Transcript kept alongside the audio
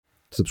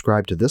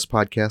Subscribe to this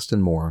podcast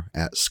and more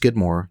at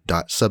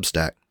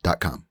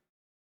skidmore.substack.com.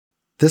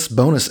 This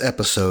bonus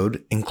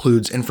episode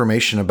includes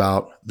information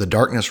about The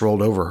Darkness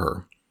Rolled Over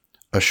Her,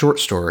 a short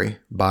story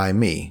by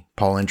me,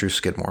 Paul Andrew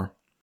Skidmore.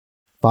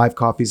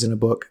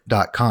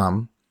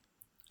 5coffeesinabook.com,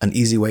 an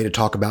easy way to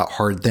talk about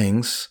hard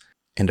things,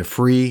 and a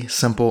free,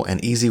 simple,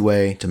 and easy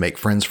way to make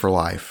friends for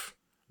life.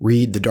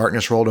 Read The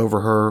Darkness Rolled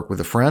Over Her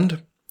with a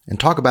friend and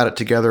talk about it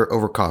together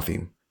over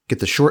coffee. Get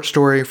the short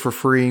story for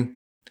free.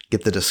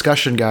 Get the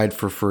discussion guide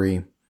for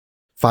free.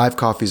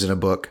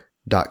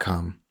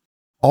 5coffeesinabook.com.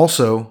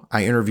 Also,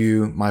 I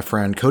interview my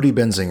friend Cody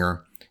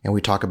Benzinger, and we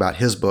talk about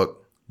his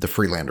book, The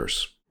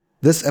Freelanders.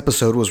 This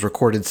episode was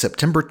recorded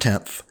September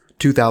 10th,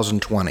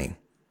 2020.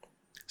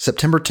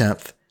 September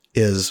 10th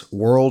is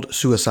World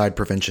Suicide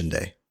Prevention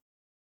Day.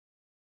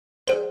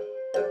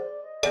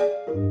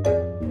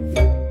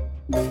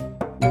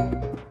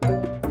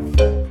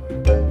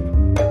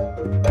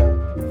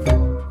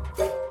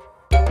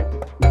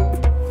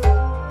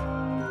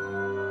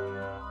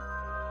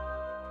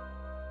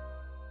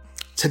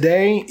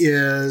 Today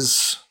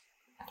is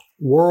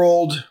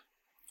World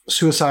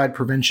Suicide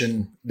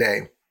Prevention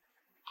Day,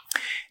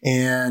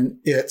 and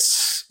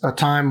it's a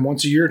time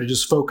once a year to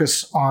just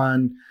focus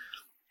on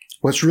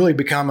what's really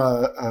become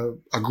a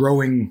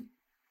growing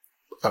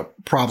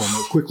problem,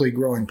 a quickly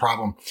growing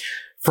problem.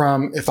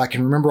 From, if I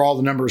can remember all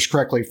the numbers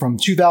correctly, from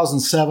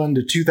 2007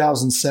 to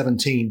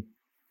 2017,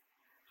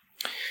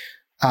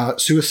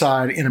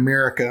 suicide in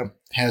America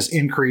has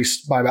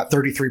increased by about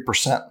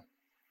 33%.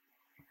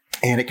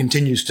 And it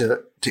continues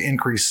to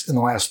increase in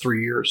the last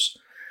 3 years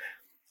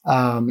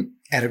at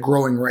a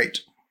growing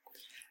rate.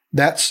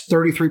 That's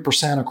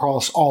 33%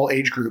 across all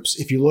age groups.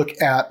 If you look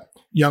at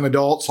young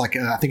adults, I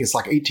think it's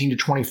like 18 to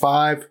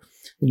 25,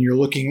 then you're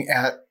looking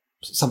at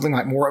something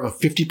like more of a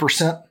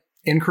 50%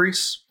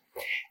 increase.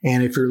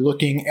 And if you're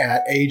looking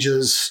at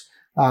ages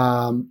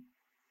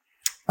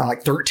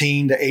like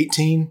 13 to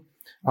 18,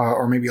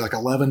 or maybe like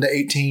 11 to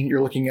 18,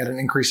 you're looking at an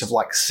increase of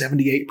like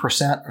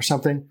 78% or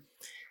something.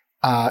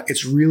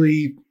 It's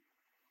really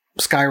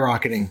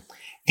skyrocketing,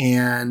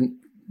 and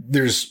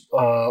there's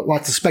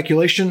lots of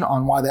speculation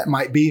on why that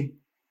might be.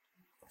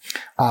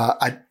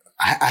 I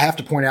have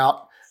to point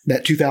out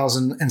that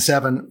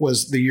 2007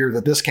 was the year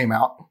that this came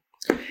out.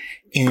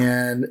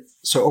 And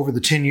so over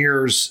the 10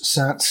 years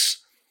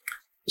since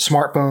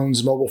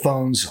smartphones, mobile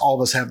phones, all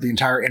of us have the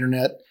entire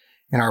internet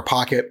in our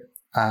pocket.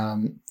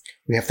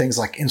 We have things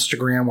like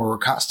Instagram where we're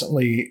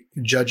constantly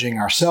judging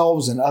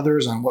ourselves and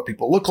others on what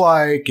people look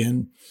like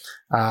and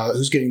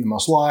who's getting the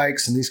most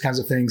likes and these kinds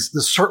of things.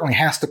 This certainly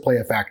has to play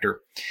a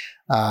factor.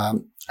 I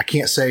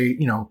can't say,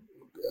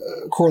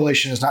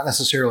 correlation is not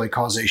necessarily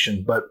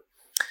causation, but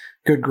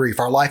good grief,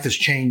 our life has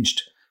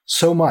changed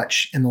so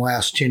much in the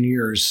last 10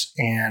 years,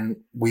 and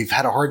we've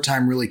had a hard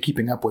time really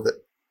keeping up with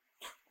it.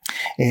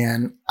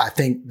 And I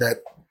think that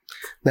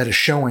is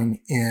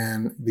showing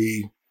in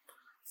the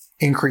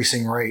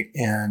increasing rate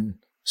in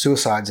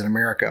suicides in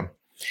America.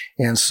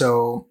 And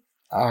so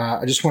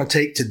I just want to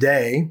take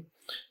today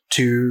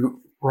to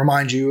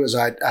remind you, as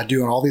I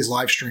do on all these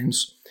live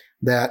streams,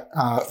 that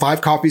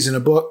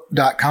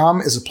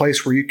 5coffeesinabook.com is a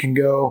place where you can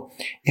go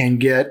and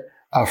get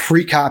a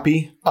free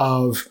copy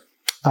of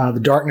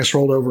The Darkness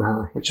Rolled Over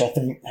Her, which I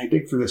think, hey,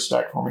 dig through this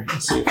stack for me.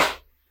 Let's see.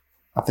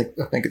 I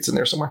think it's in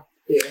there somewhere.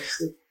 Yeah, it's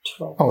the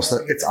top. Oh, so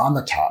it's on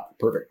the top.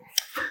 Perfect.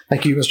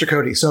 Thank you, Mr.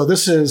 Cody. So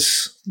this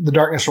is The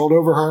Darkness Rolled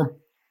Over Her.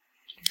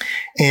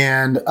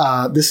 And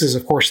this is,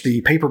 of course, the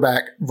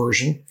paperback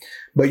version,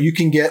 but you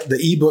can get the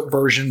ebook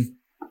version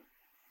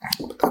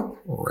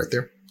right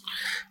there.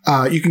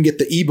 You can get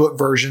the ebook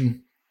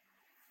version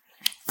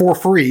for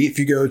free if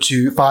you go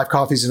to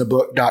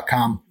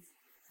 5coffeesinabook.com.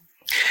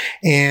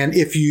 And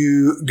if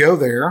you go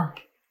there,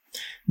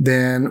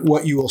 then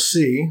what you will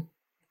see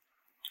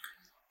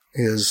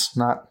is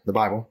not the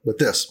Bible, but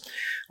this.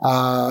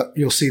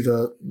 You'll see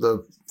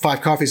the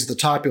 5 coffees at the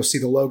top. You'll see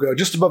the logo.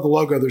 Just above the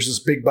logo, there's this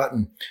big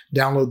button,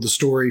 download the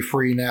story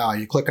free now.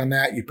 You click on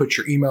that. You put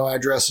your email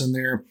address in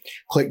there,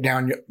 click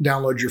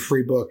download your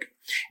free book,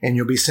 and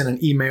you'll be sent an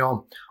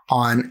email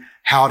on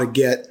how to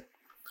get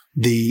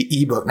the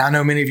ebook. Now, I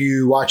know many of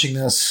you watching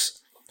this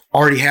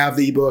already have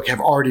the ebook, have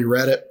already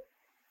read it.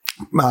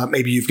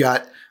 Maybe you've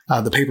got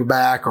the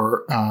paperback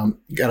or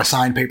got a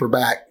signed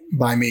paperback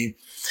by me.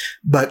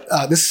 But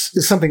this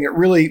is something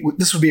that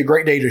this would be a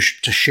great day to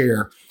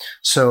share.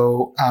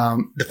 So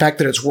the fact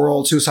that it's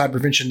World Suicide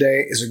Prevention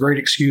Day is a great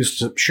excuse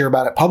to share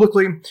about it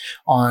publicly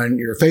on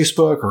your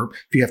Facebook, or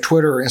if you have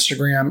Twitter or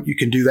Instagram, you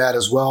can do that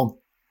as well.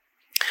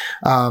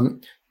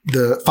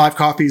 The 5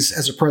 Coffees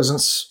has a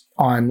presence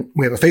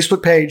we have a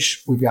Facebook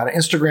page. We've got an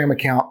Instagram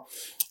account.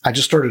 I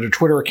just started a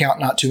Twitter account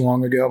not too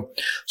long ago.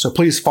 So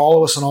please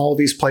follow us on all of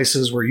these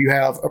places where you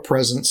have a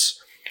presence.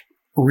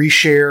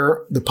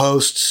 Reshare the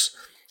posts.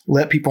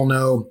 Let people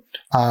know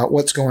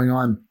what's going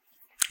on.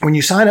 When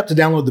you sign up to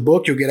download the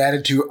book, you'll get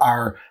added to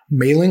our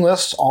mailing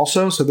list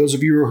also. So those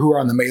of you who are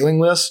on the mailing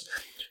list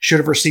should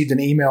have received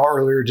an email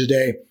earlier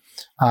today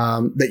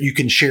that you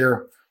can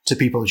share to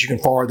people, that you can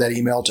forward that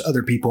email to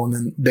other people, and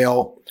then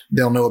they'll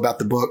they'll know about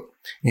the book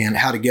and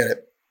how to get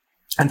it.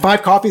 And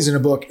 5 Coffees in a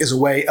Book is a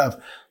way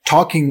of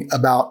talking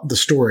about the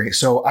story.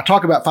 So I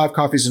talk about 5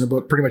 Coffees in a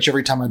Book pretty much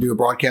every time I do a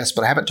broadcast,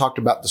 but I haven't talked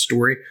about the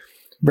story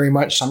very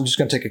much. So I'm just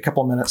going to take a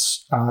couple of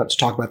minutes to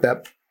talk about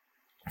that.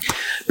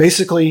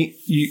 Basically,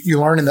 you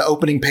learn in the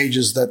opening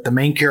pages that the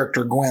main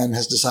character, Gwen,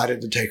 has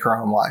decided to take her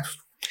own life.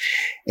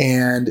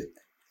 And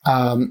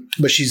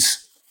but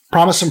she's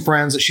promised some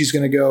friends that she's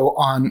going to go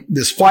on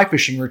this fly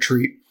fishing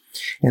retreat.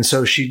 And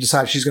so she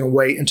decides she's going to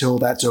wait until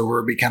that's over.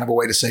 It'd be kind of a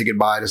way to say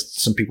goodbye to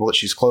some people that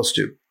she's close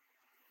to,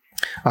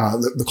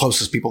 the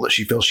closest people that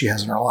she feels she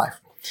has in her life.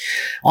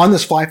 On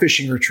this fly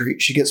fishing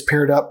retreat, she gets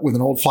paired up with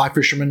an old fly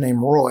fisherman named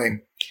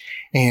Roy.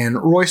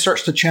 And Roy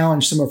starts to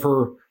challenge some of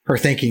her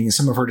thinking and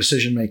some of her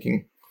decision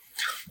making.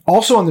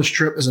 Also on this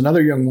trip is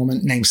another young woman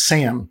named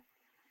Sam.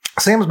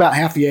 Sam's about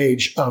half the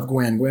age of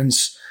Gwen.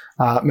 Gwen's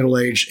middle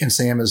age and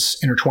Sam is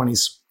in her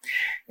 20s.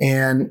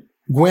 And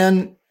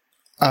Gwen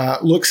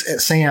looks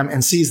at Sam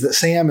and sees that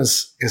Sam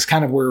is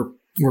kind of where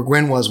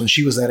Gwen was when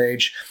she was that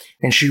age.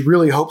 And she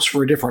really hopes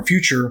for a different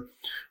future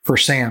for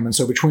Sam. And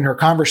so between her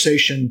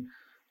conversation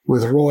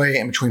with Roy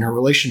and between her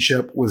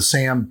relationship with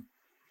Sam,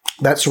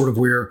 that's sort of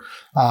where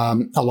a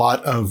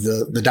lot of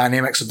the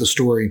dynamics of the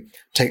story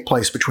take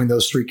place between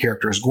those 3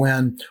 characters,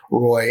 Gwen,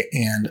 Roy,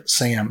 and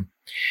Sam.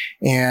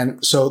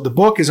 And so the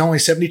book is only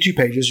 72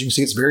 pages. You can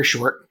see it's very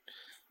short.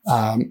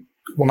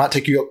 Will not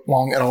take you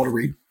long at all to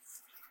read.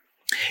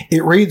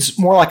 It reads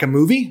more like a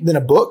movie than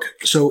a book.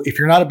 So if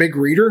you're not a big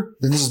reader,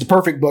 then this is the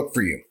perfect book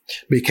for you,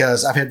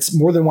 because I've had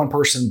more than one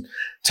person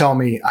tell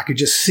me I could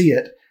just see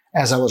it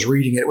as I was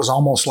reading it. It was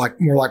almost like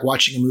more like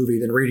watching a movie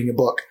than reading a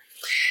book.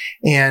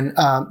 And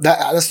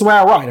that's the way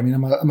I write. I mean,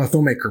 I'm a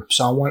filmmaker,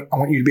 so I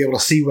want you to be able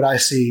to see what I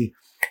see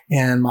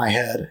in my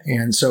head.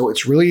 And so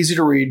it's really easy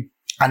to read.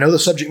 I know the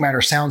subject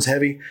matter sounds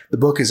heavy. The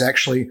book is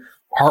actually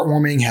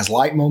heartwarming, has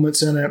light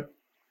moments in it.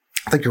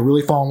 I think you'll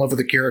really fall in love with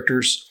the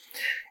characters.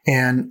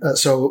 And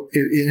so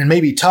it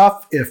may be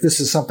tough if this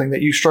is something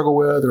that you struggle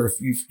with, or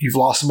if you've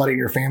lost somebody in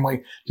your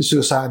family to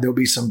suicide. There'll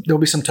be some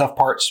tough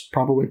parts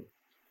probably,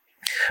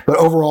 but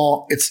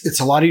overall, it's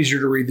a lot easier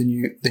to read than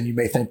you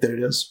may think that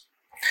it is.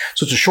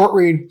 So it's a short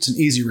read. It's an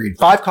easy read.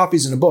 5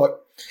 Coffees in a Book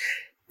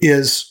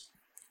is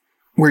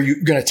where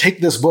you're going to take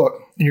this book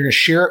and you're going to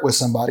share it with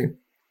somebody.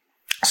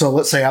 So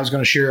let's say I was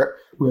going to share it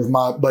with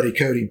my buddy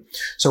Cody.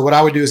 So what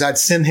I would do is I'd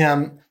send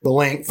him the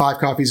link,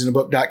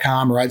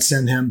 5coffeesinabook.com, or I'd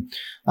send him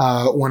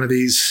one of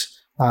these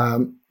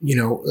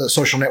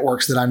social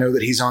networks that I know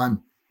that he's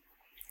on.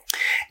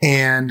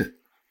 And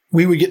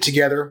we would get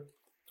together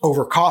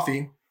over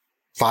coffee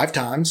 5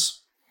 times.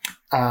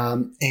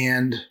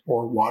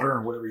 Or water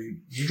or whatever do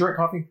you drink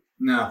coffee?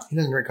 No. He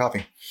doesn't drink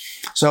coffee.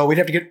 So we'd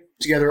have to get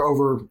together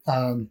over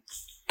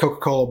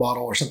Coca-Cola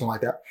bottle or something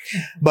like that.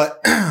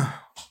 But,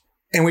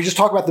 and we just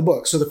talk about the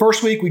book. So the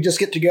first week we just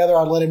get together.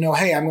 I'd let him know,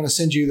 hey, I'm going to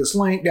send you this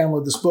link,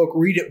 download this book,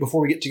 read it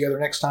before we get together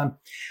next time.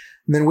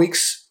 And then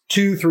weeks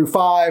 2 through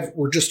 5,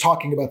 we're just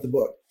talking about the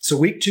book. So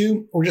week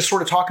 2, we're just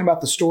sort of talking about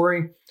the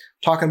story,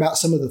 talking about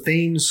some of the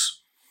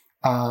themes.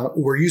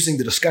 We're using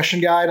the discussion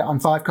guide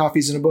on 5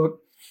 Coffees in a Book,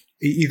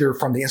 either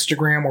from the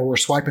Instagram where we're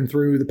swiping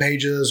through the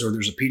pages, or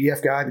there's a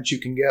PDF guide that you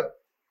can get.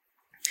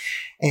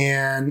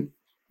 And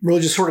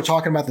really just sort of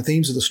talking about the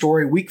themes of the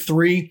story. Week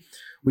 3,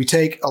 we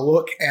take a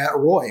look at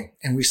Roy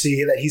and we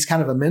see that he's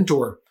kind of a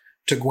mentor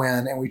to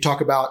Gwen. And we talk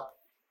about,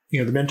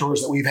 the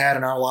mentors that we've had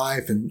in our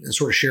life and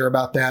sort of share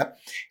about that.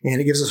 And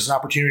it gives us an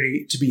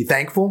opportunity to be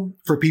thankful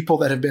for people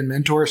that have been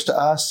mentors to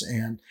us,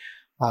 and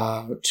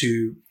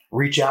to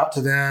reach out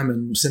to them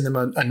and send them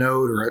a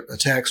note or a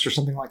text or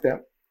something like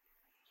that.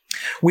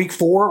 Week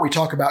 4, we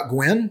talk about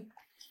Gwen,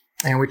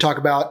 and we talk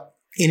about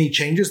any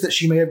changes that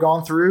she may have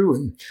gone through,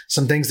 and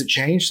some things that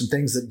changed, some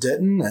things that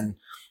didn't, and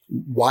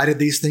why did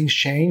these things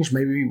change?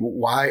 Maybe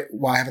why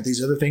haven't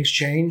these other things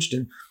changed?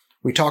 And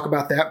we talk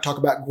about that, talk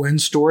about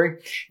Gwen's story,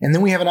 and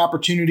then we have an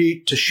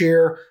opportunity to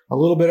share a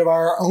little bit of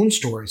our own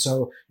story.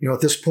 So,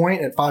 at this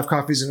point at 5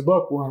 Coffees in a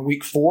Book, we're on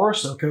week 4.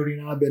 So Cody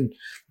and I have been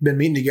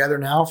meeting together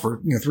now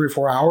for 3 or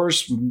 4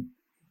 hours,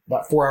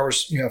 about 4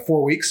 hours,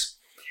 4 weeks.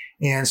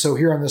 And so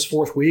here on this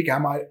 4th week, I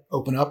might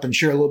open up and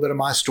share a little bit of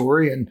my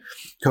story, and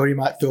Cody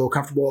might feel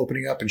comfortable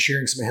opening up and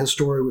sharing some of his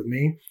story with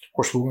me. Of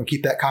course, we're going to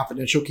keep that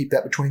confidential, keep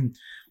that between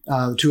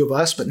the two of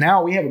us. But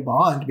now we have a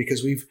bond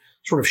because we've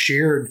sort of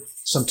shared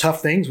some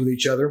tough things with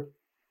each other.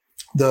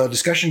 The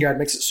discussion guide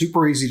makes it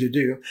super easy to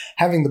do.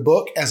 Having the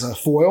book as a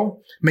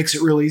foil makes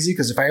it real easy,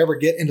 because if I ever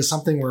get into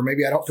something where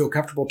maybe I don't feel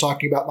comfortable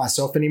talking about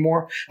myself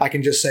anymore, I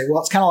can just say, well,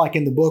 it's kind of like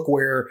in the book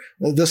where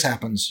this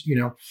happens,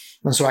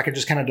 And so I can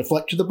just kind of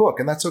deflect to the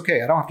book, and that's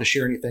okay. I don't have to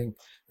share anything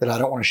that I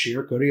don't want to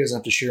share. Cody doesn't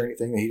have to share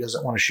anything that he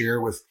doesn't want to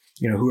share with,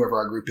 whoever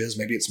our group is.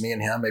 Maybe it's me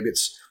and him. Maybe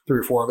it's 3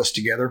 or 4 of us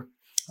together,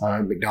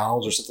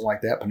 McDonald's or something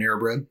like that, Panera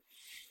Bread.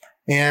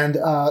 And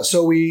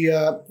so we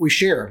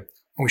share.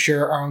 We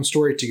share our own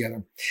story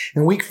together.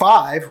 In week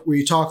 5,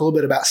 we talk a little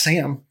bit about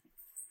Sam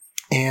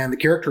and the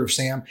character of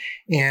Sam.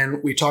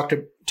 And we talk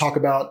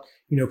about,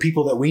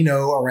 people that we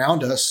know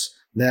around us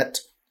that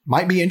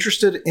might be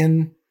interested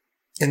in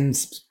and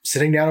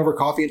sitting down over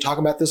coffee and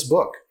talking about this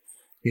book.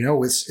 You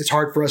know, it's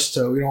hard for us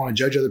we don't want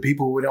to judge other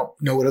people. We don't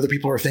know what other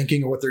people are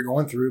thinking or what they're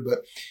going through. But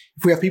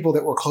if we have people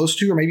that we're close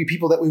to, or maybe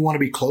people that we want to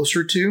be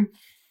closer to, you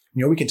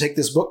know, we can take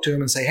this book to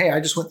them and say, hey,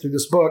 I just went through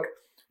this book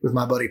with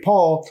my buddy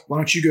Paul. Why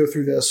don't you go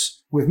through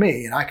this with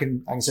me? And I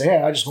can say,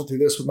 hey, I just went through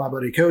this with my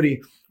buddy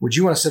Cody. Would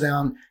you want to sit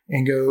down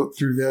and go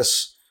through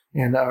this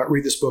and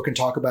read this book and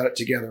talk about it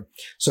together?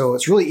 So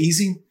it's really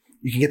easy.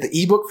 You can get the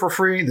ebook for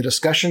free. The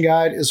discussion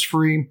guide is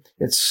free.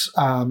 It's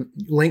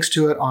links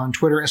to it on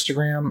Twitter,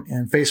 Instagram,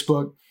 and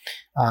Facebook.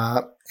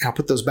 I'll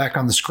put those back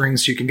on the screen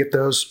so you can get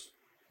those.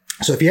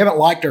 So if you haven't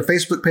liked our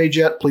Facebook page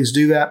yet, please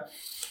do that.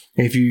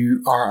 If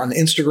you are on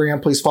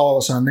Instagram, please follow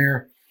us on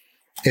there.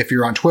 If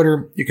you're on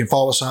Twitter, you can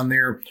follow us on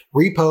there.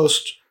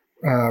 Repost,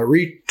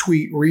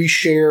 retweet,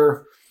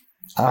 reshare,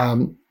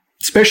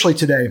 especially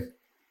today,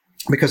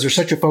 because there's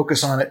such a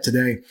focus on it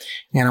today.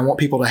 And I want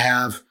people to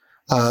have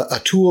a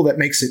tool that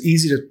makes it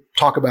easy to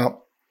talk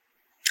about,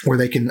 where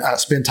they can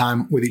spend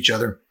time with each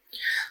other.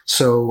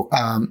 So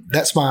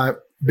that's my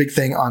big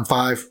thing on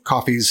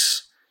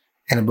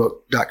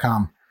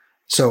 5coffeesandabook.com.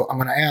 So I'm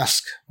going to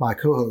ask my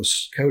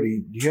co-host, Cody,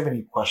 do you have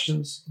any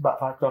questions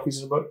about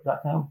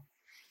 5coffeesandabook.com?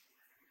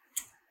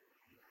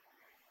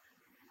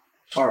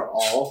 Are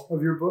all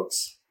of your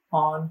books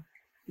on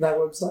that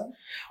website?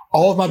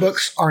 All of my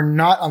books are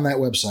not on that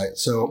website.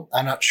 So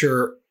I'm not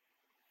sure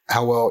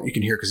how well you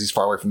can hear because he's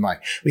far away from the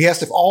mic. But he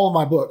asked if all of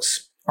my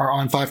books are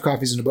on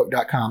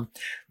 5coffeesandabook.com.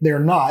 They're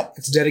not.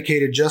 It's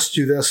dedicated just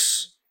to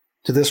this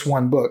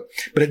one book.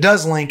 But it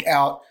does link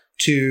out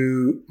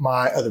to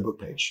my other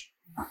book page.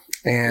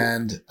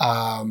 And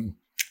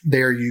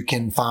there you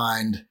can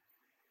find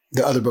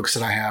the other books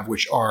that I have,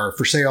 which are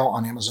for sale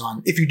on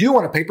Amazon. If you do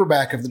want a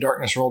paperback of The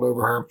Darkness Rolled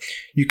Over Her,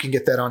 you can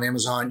get that on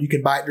Amazon. You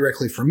can buy it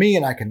directly from me,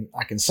 and I can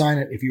sign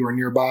it if you are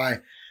nearby,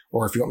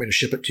 or if you want me to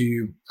ship it to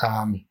you,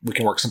 we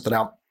can work something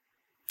out.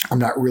 I'm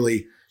not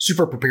really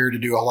super prepared to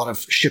do a lot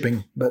of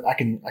shipping, but I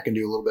can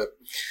do a little bit.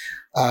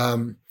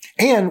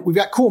 And we've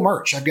got cool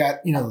merch. I've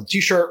got, the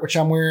t-shirt, which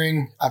I'm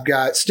wearing. I've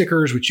got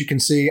stickers, which you can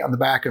see on the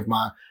back of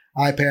my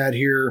iPad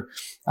here.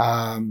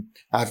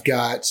 I've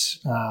got,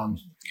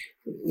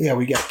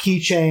 we got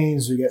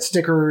keychains, we got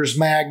stickers,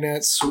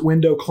 magnets,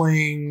 window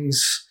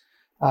clings,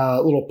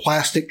 little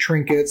plastic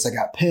trinkets. I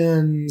got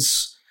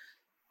pins.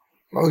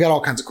 We got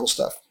all kinds of cool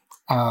stuff.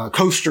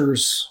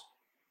 Coasters,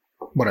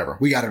 whatever.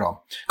 We got it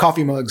all.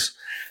 Coffee mugs.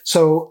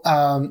 So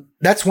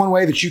that's one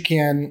way that you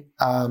can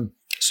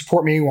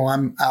support me while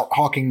I'm out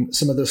hawking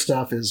some of this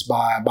stuff, is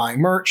by buying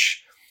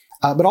merch.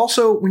 But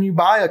also, when you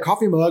buy a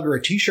coffee mug or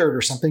a t-shirt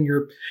or something,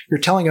 you're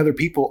telling other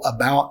people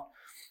about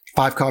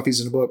 5 Coffees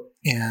and a Book,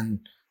 and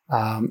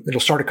it'll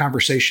start a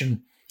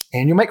conversation,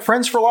 and you'll make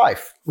friends for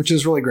life, which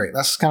is really great.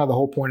 That's kind of the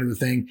whole point of the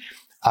thing.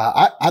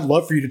 I'd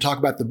love for you to talk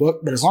about the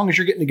book, but as long as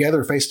you're getting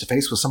together face to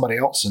face with somebody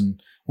else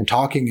and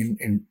talking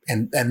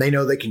and they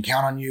know they can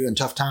count on you in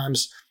tough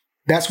times,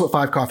 that's what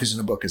 5 Coffees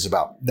and a Book is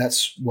about.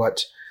 That's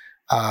what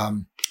I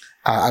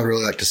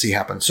really like to see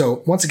happen.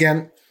 So once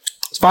again,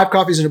 it's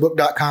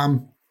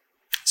 5coffeesandabook.com.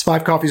 It's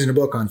 5 Coffees and a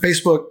Book on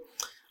Facebook,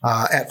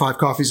 at 5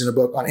 Coffees and a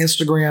Book on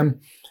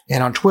Instagram,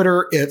 and on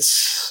Twitter,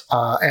 it's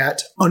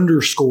at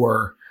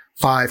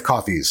 _5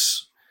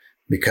 coffees,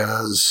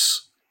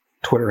 because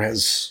Twitter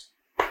has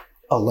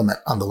a limit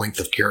on the length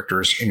of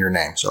characters in your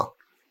name. So, of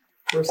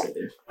course I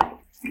do.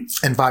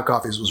 And 5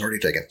 coffees was already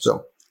taken.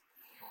 So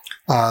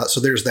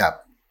there's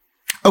that.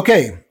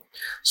 Okay.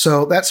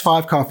 So that's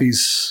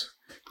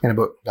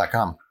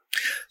 5coffeesandabook.com.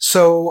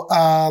 So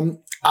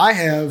I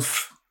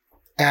have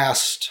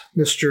asked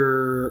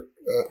Mr.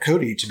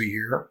 Cody to be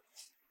here.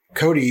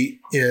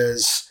 Cody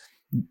is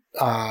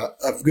a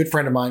good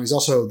friend of mine. He's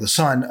also the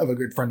son of a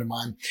good friend of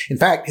mine. In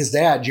fact, his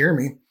dad,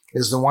 Jeremy,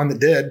 is the one that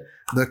did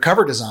the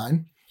cover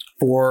design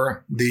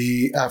for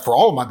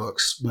all of my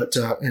books, but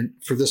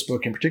for this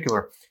book in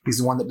particular. He's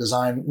the one that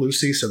designed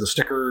Lucy, so the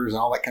stickers and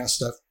all that kind of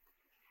stuff.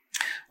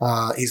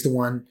 He's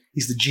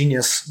the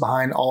genius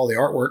behind all the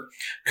artwork.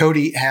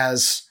 Cody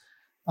has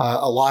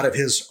a lot of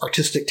his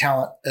artistic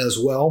talent as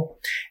well.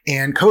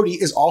 And Cody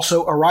is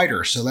also a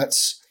writer. So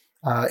that's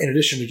in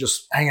addition to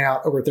just hanging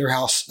out over at their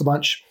house a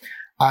bunch.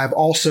 I've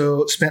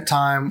also spent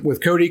time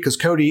with Cody because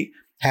Cody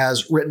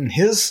has written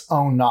his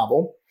own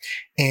novel,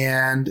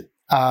 and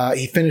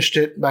he finished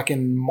it back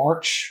in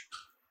March.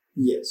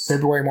 Yes.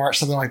 February, March,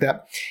 something like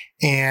that.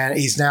 And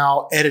he's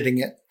now editing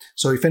it.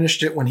 So he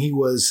finished it when he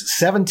was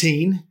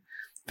 17,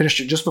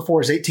 finished it just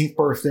before his 18th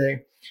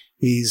birthday.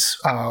 He's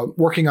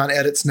working on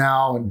edits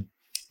now. And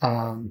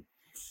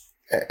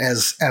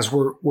as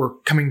we're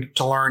coming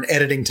to learn,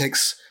 editing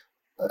takes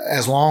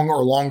as long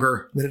or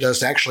longer than it does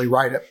to actually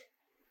write it,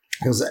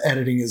 because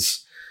editing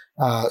is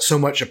so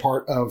much a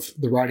part of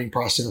the writing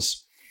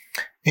process.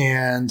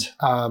 And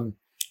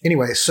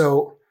anyway,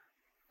 so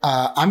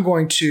I'm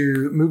going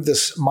to move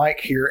this mic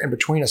here in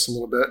between us a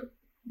little bit,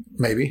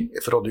 maybe,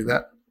 if it'll do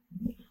that.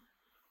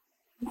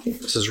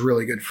 This is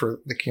really good for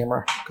the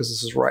camera because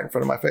this is right in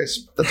front of my face.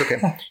 But that's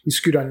okay. You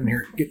scoot on in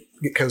here,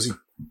 get cozy.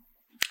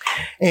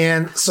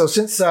 And so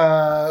since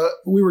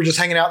we were just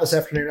hanging out this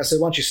afternoon, I said,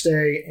 "Why don't you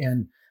stay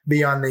and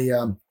be on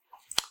the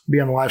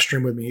live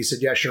stream with me?" He said,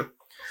 "Yeah, sure."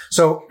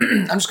 So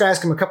I'm just going to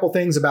ask him a couple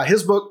things about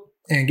his book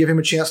and give him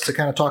a chance to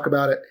kind of talk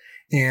about it.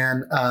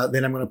 And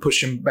then I'm going to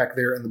push him back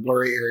there in the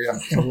blurry area,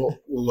 and we'll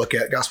look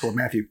at Gospel of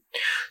Matthew.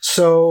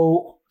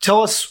 So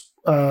tell us.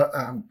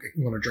 I'm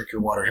going to drink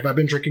your water. Have I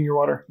been drinking your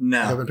water?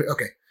 No.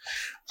 Okay.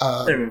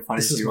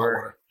 This is my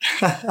water.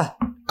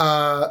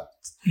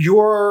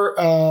 Your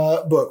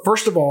book.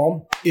 First of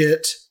all,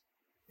 it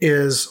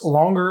is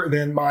longer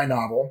than my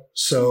novel,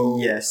 so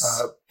yes.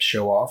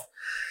 Show off.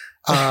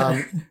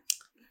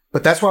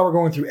 But that's why we're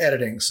going through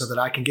editing, so that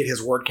I can get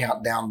his word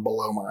count down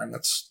below mine.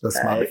 That's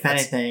my big, if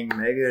anything,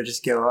 maybe it'll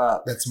just go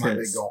up. That's my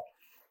big goal.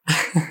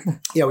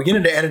 Yeah, we get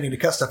into editing to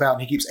cut stuff out,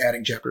 and he keeps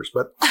adding chapters.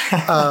 But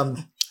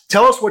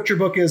tell us what your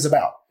book is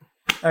about.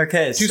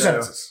 Okay,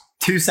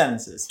 Two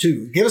sentences.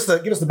 Give us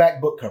the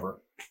back book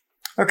cover.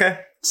 Okay,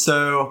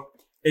 so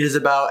it is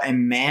about a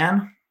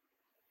man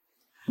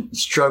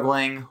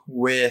struggling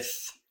with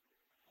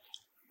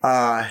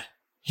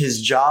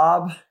his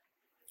job,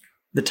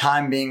 the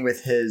time being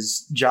with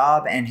his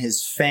job and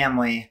his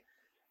family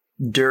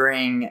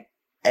during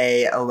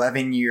a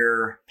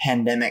 11-year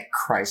pandemic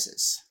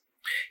crisis.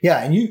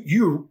 Yeah, and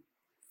you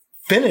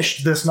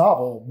finished this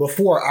novel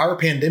before our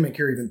pandemic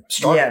here even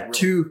started. Yeah,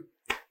 really.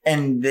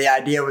 And the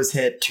idea was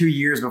hit 2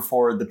 years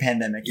before the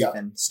pandemic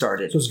even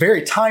started. So it's a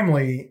very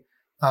timely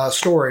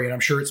story, and I'm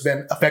sure it's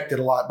been affected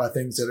a lot by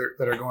things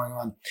that are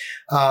going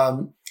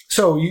on.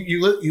 So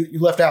you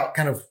left out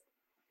kind of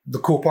the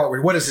cool part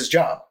where what is his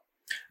job?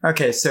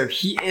 Okay, so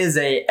he is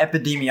a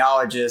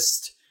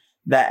epidemiologist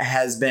that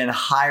has been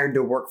hired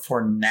to work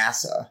for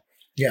NASA.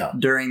 Yeah.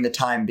 During the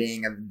time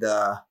being of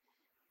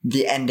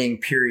the ending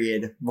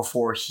period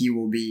before he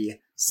will be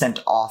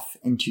sent off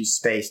into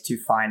space to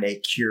find a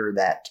cure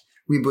that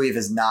we believe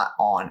is not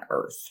on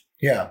Earth.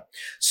 Yeah.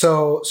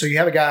 So you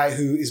have a guy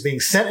who is being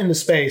sent into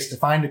space to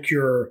find a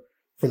cure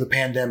for the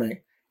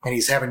pandemic, and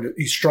he's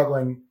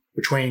struggling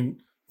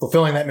between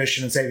fulfilling that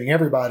mission and saving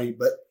everybody,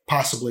 but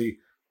possibly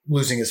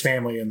losing his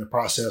family in the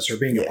process or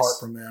being apart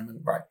from them.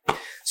 And right.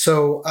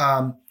 So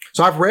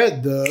I've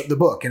read the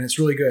book, and it's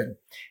really good,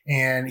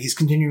 and he's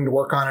continuing to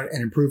work on it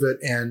and improve it,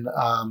 and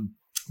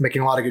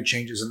making a lot of good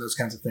changes and those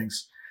kinds of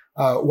things.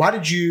 Where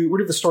did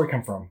the story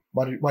come from?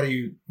 Why do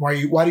you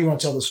want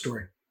to tell this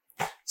story?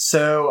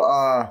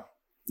 So,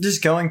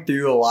 just going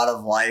through a lot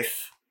of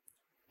life,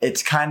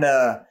 it's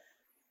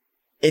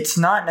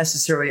not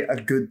necessarily a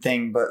good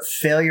thing, but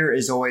failure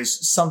is always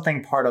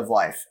something part of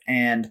life,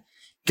 and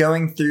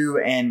going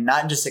through and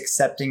not just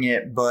accepting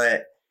it,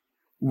 but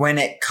when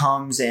it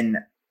comes and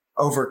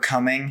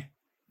overcoming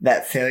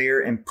that failure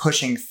and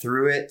pushing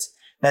through it,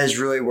 that is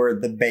really where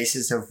the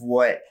basis of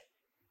what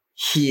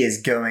he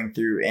is going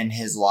through in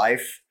his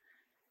life.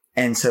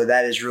 And so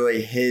that is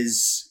really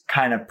his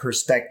kind of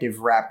perspective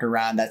wrapped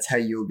around. That's how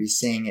you'll be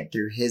seeing it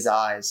through his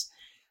eyes.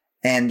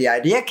 And the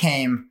idea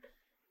came,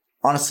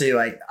 honestly,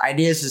 like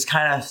ideas just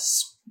kind of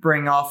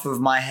spring off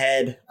of my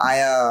head.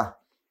 I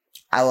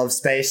love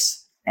space.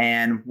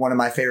 And one of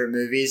my favorite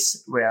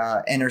movies,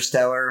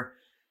 Interstellar,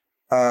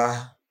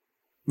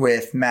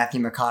 with Matthew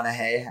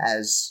McConaughey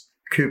as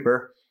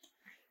Cooper.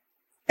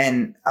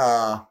 And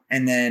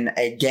then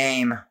a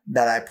game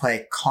that I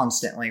play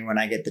constantly when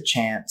I get the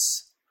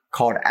chance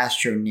called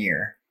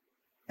Astroneer.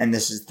 And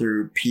this is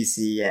through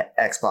PC,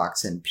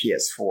 Xbox, and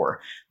PS4.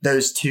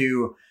 Those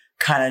two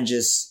kind of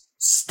just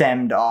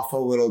stemmed off a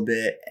little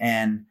bit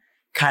and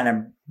kind of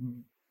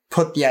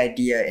put the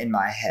idea in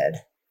my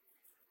head.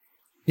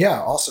 Yeah,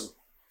 awesome.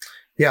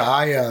 Yeah,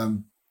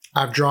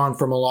 I've drawn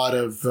from a lot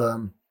of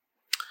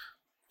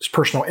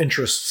personal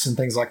interests and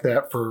things like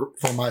that for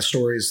my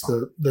stories.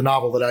 The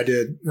novel that I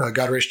did,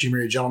 God Rest You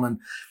Merry Gentlemen.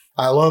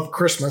 I love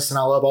Christmas, and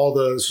I love all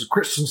the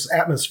Christmas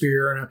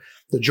atmosphere and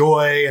the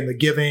joy and the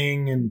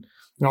giving and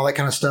all that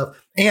kind of stuff.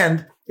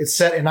 And it's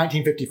set in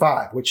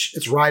 1955, which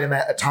it's right in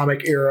that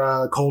atomic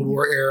era, Cold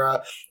War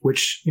era,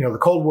 which, the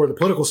Cold War, the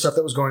political stuff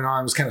that was going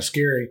on was kind of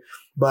scary.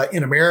 But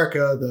in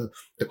America,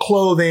 the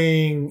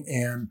clothing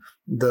and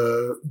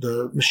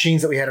the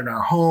machines that we had in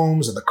our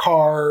homes and the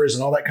cars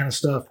and all that kind of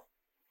stuff,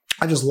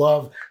 I just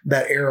love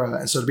that era.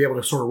 And so to be able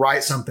to sort of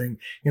write something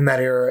in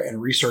that era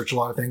and research a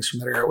lot of things from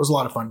that era, it was a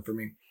lot of fun for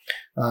me.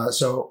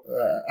 So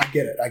I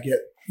get it. I get,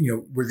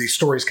 where these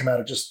stories come out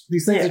of just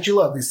these things that you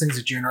love, these things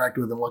that you interact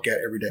with and look at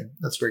every day.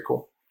 That's very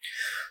cool.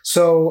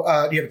 So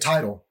do you have a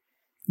title?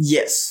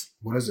 Yes.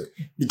 What is it?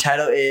 The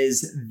title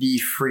is The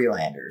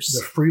Freelanders.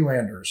 The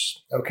Freelanders.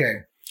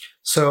 Okay.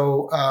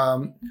 So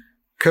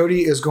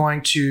Cody is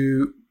going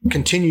to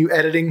continue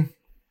editing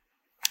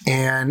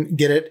and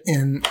get it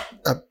in.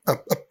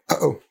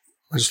 Uh-oh.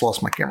 I just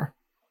lost my camera.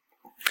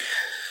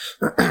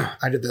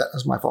 I did that.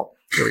 That's my fault.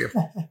 There we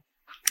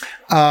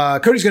go.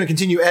 Cody's going to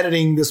continue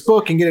editing this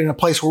book and get it in a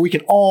place where we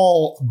can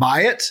all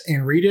buy it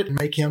and read it and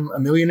make him a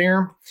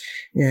millionaire.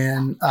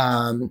 And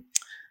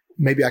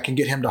maybe I can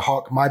get him to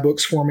hawk my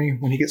books for me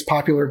when he gets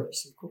popular. Of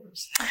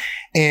course.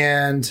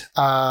 And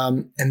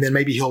then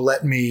maybe he'll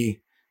let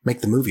me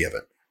make the movie of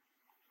it.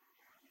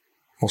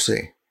 we'll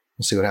see.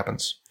 We'll see what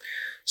happens.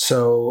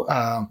 So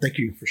thank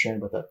you for sharing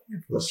about that.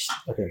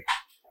 Okay.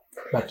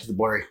 Back to the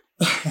blurry.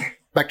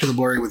 Back to the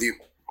blurry with you.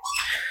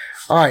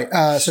 All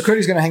right. So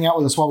Cody's going to hang out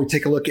with us while we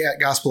take a look at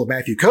Gospel of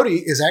Matthew.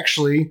 Cody is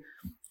actually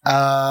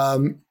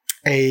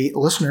a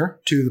listener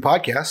to the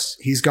podcast.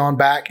 He's gone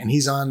back and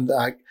he's on,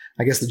 I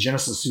guess, the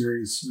Genesis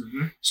series,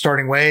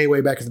 starting way,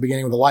 way back at the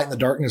beginning with the Light and the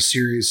Darkness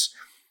series,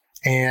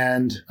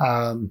 and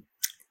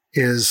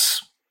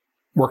is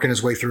working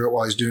his way through it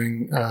while he's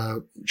doing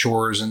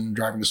chores and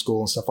driving to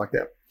school and stuff like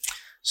that.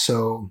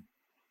 So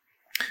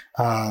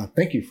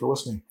thank you for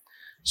listening.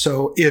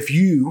 So if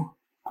you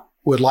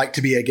would like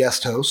to be a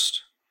guest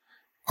host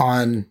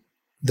on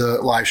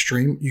the live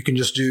stream, you can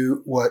just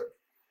do what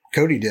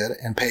Cody did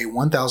and pay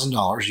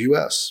 $1,000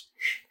 US,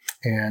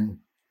 and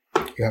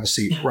you have a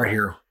seat right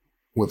here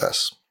with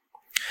us.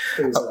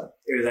 It was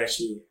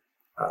actually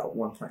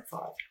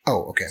 1.5.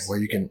 Oh, okay. Well,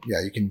 we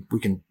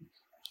can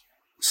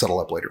settle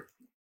up later.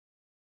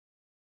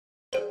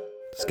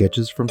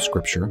 Sketches from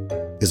Scripture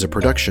is a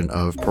production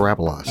of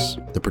Parabolas,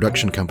 the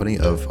production company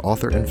of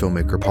author and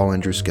filmmaker Paul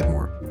Andrew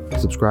Skidmore.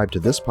 Subscribe to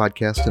this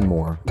podcast and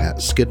more at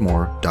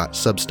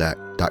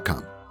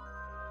skidmore.substack.com.